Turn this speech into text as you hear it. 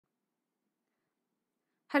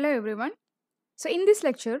Hello everyone. So in this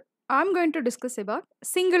lecture, I'm going to discuss about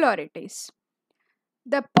singularities.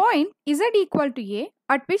 The point z equal to a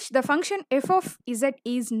at which the function f of z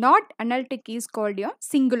is not analytic is called a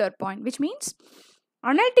singular point, which means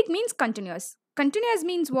analytic means continuous. Continuous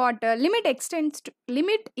means what? Limit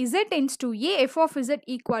z tends to a f of z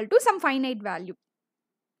equal to some finite value.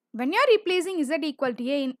 When you are replacing z equal to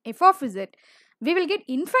a in f of z, we will get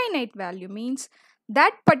infinite value, means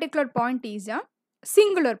that particular point is a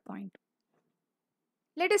singular point.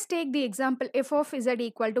 Let us take the example f of z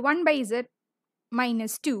equal to 1 by z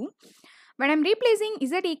minus 2. When I am replacing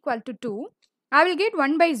z equal to 2, I will get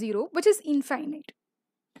 1 by 0, which is infinite.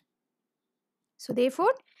 So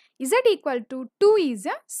therefore, z equal to 2 is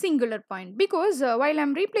a singular point, because while I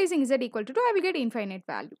am replacing z equal to 2, I will get infinite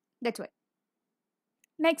value. That's why.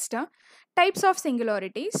 Next, types of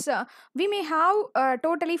singularities. We may have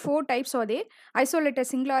totally 4 types are there: isolated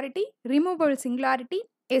singularity, removable singularity,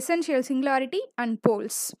 essential singularity, and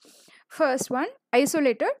poles. First one,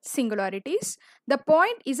 isolated singularities. The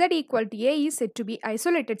point z equal to a is said to be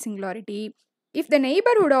isolated singularity if the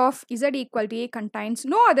neighborhood of z equal to a contains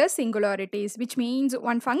no other singularities, which means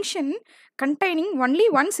one function containing only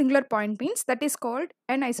one singular point means that is called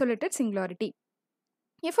an isolated singularity.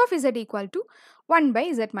 F of z equal to 1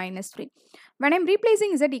 by z minus 3. When I am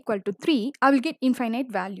replacing z equal to 3, I will get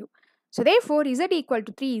infinite value. So therefore, z equal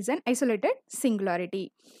to 3 is an isolated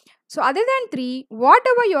singularity. So other than 3,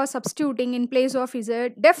 whatever you are substituting in place of z,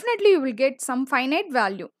 definitely you will get some finite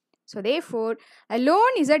value. So therefore,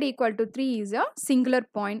 alone z equal to 3 is a singular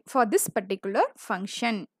point for this particular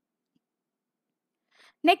function.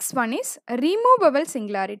 Next one is removable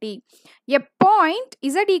singularity. A point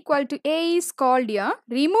z equal to a is called a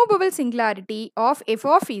removable singularity of f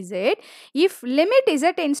of z if limit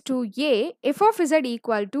z tends to a, f of z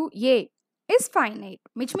equal to a is finite,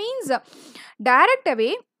 which means direct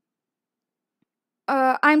away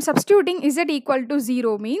I am substituting z equal to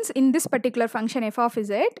 0, means in this particular function f of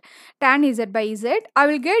z, tan z by z, I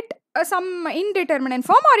will get some indeterminate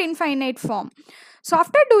form or infinite form. So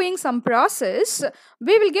after doing some process,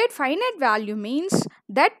 we will get finite value, means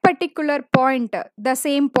that particular point, the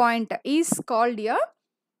same point is called a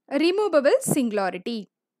removable singularity.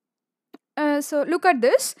 So look at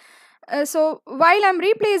this. So while I am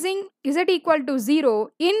replacing z equal to 0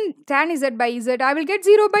 in tan z by z, I will get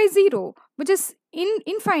 0 by 0, which is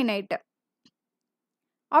infinite.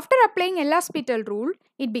 After applying L'Hospital rule,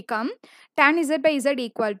 it become tan z by z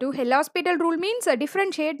equal to L'Hospital rule means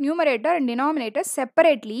differentiate numerator and denominator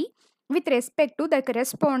separately with respect to the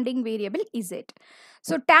corresponding variable z.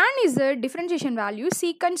 So tan z differentiation value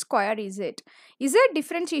secant square z. Z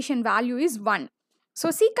differentiation value is 1. So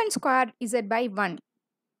secant square z by 1.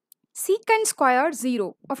 Secant square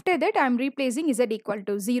 0. After that, I am replacing z equal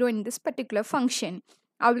to 0 in this particular function.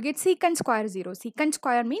 I will get secant square 0. Secant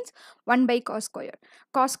square means 1 by cos square.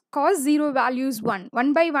 Cos 0 value is 1.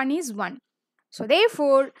 1 by 1 is 1. So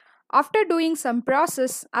therefore, after doing some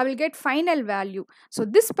process, I will get final value. So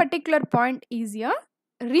this particular point is a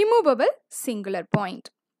removable singular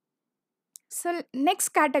point. So next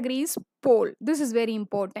category is pole. This is very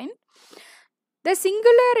important. The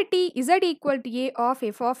singularity z equal to a of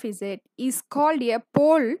f of z is called a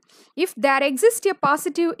pole if there exists a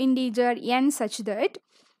positive integer n such that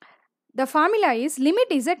the formula is limit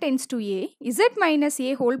z tends to a, z minus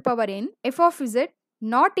a whole power n, f of z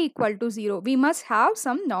not equal to 0. We must have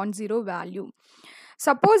some non-zero value.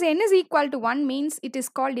 Suppose n is equal to 1 means it is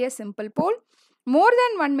called a simple pole. More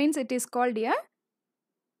than 1 means it is called a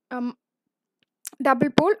double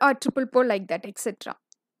pole or triple pole, like that, etc.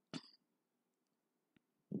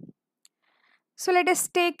 So let us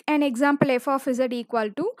take an example f of z equal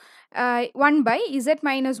to 1 by z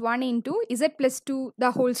minus 1 into z plus 2 the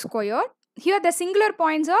whole square. Here the singular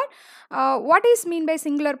points are, what is mean by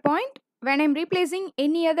singular point? When I am replacing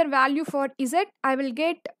any other value for z, I will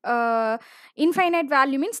get infinite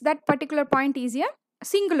value, means that particular point is a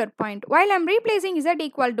singular point. While I am replacing z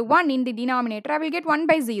equal to 1 in the denominator, I will get 1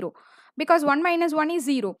 by 0, because 1 minus 1 is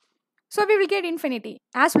 0. So we will get infinity.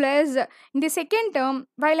 As well as in the second term,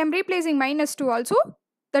 while I am replacing minus 2 also,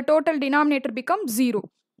 the total denominator becomes 0.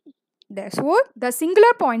 Therefore, the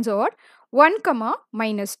singular points are 1,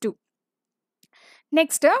 minus 2.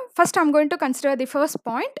 Next, first I am going to consider the first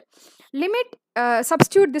point. Limit,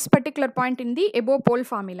 substitute this particular point in the above pole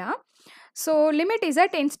formula. So limit z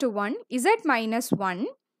tends to 1, z minus 1,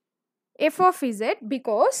 f of z,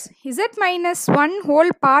 because z minus 1 whole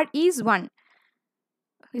part is 1.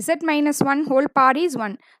 Z minus 1 whole power is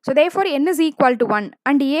 1. So therefore n is equal to 1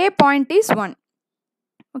 and a point is 1.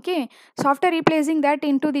 Okay, so after replacing that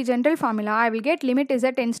into the general formula, I will get limit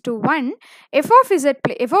z tends to 1. F of z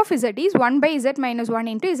is 1 by z minus 1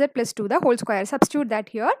 into z plus 2 the whole square. Substitute that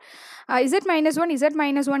here. Z minus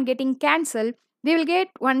 1 getting cancelled. We will get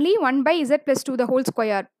only 1 by z plus 2 the whole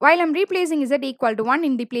square. While I am replacing z equal to 1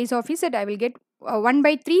 in the place of z, I will get 1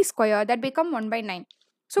 by 3 square, that become 1 by 9.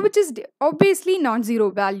 So which is obviously non-zero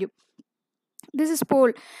value. This is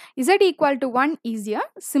pole. Z equal to 1 is a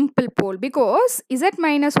simple pole because z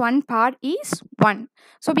minus 1 part is 1.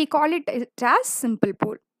 So we call it as simple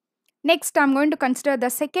pole. Next, I am going to consider the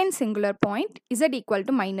second singular point, z equal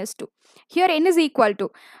to minus 2. Here n is equal to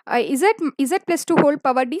z plus 2 whole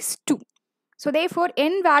power is 2. So therefore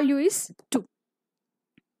n value is 2.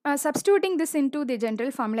 Substituting this into the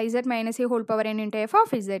general formula z minus a whole power n into f of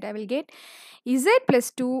z, I will get z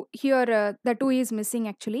plus 2, here the 2 is missing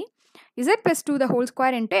actually, z plus 2 the whole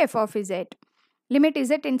square into f of z. Limit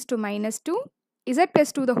z tends to minus 2, z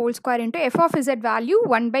plus 2 the whole square into f of z value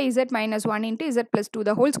 1 by z minus 1 into z plus 2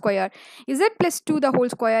 the whole square. Z plus 2 the whole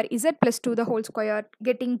square, z plus 2 the whole square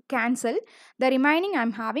getting cancelled. The remaining I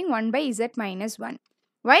am having 1 by z minus 1.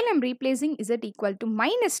 While I am replacing z equal to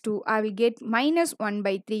minus 2, I will get minus 1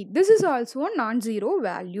 by 3. This is also a non-zero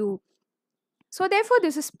value. So therefore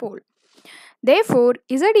this is pole. Therefore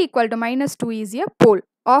z equal to minus 2 is a pole.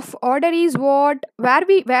 Of order is what? Where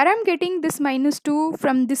I am getting this minus 2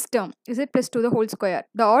 from this term, z plus 2 the whole square.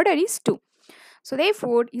 The order is 2. So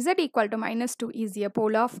therefore z equal to minus 2 is a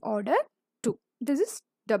pole of order 2. This is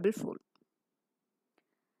double pole.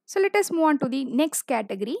 So let us move on to the next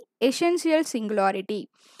category, essential singularity.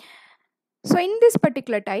 So in this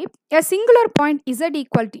particular type, a singular point z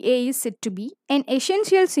equal to a is said to be an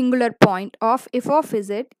essential singular point of f of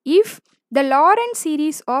z if the Lorentz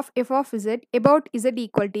series of f of z about z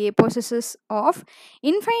equal to a possesses of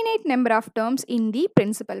infinite number of terms in the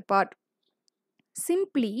principal part.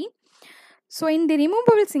 Simply, so in the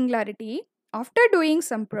removable singularity, after doing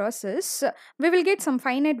some process, we will get some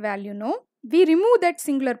finite value, no? We remove that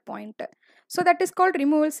singular point. So that is called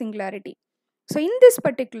removable singularity. So in this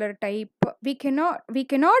particular type, we cannot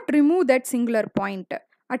remove that singular point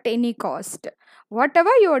at any cost. Whatever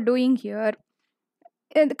you are doing here,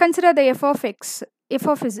 consider the f of x, f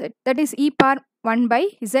of z, that is e power 1 by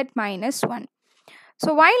z minus 1.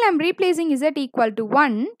 So while I am replacing z equal to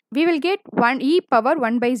 1, we will get 1 e power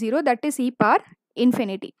 1 by 0, that is e power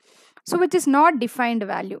infinity. So which is not defined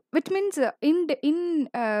value, which means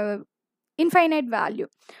infinite value.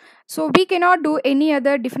 So we cannot do any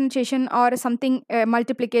other differentiation or something,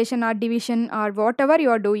 multiplication or division or whatever you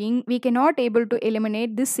are doing, we cannot able to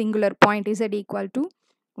eliminate this singular point z equal to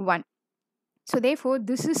 1. So therefore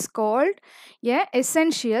this is called a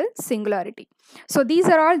essential singularity. So these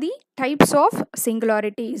are all the types of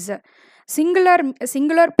singularities.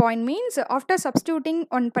 Singular point means after substituting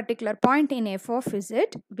one particular point in f of z,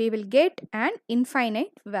 we will get an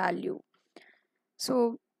infinite value.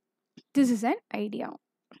 So this is an idea.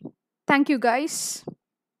 Thank you guys.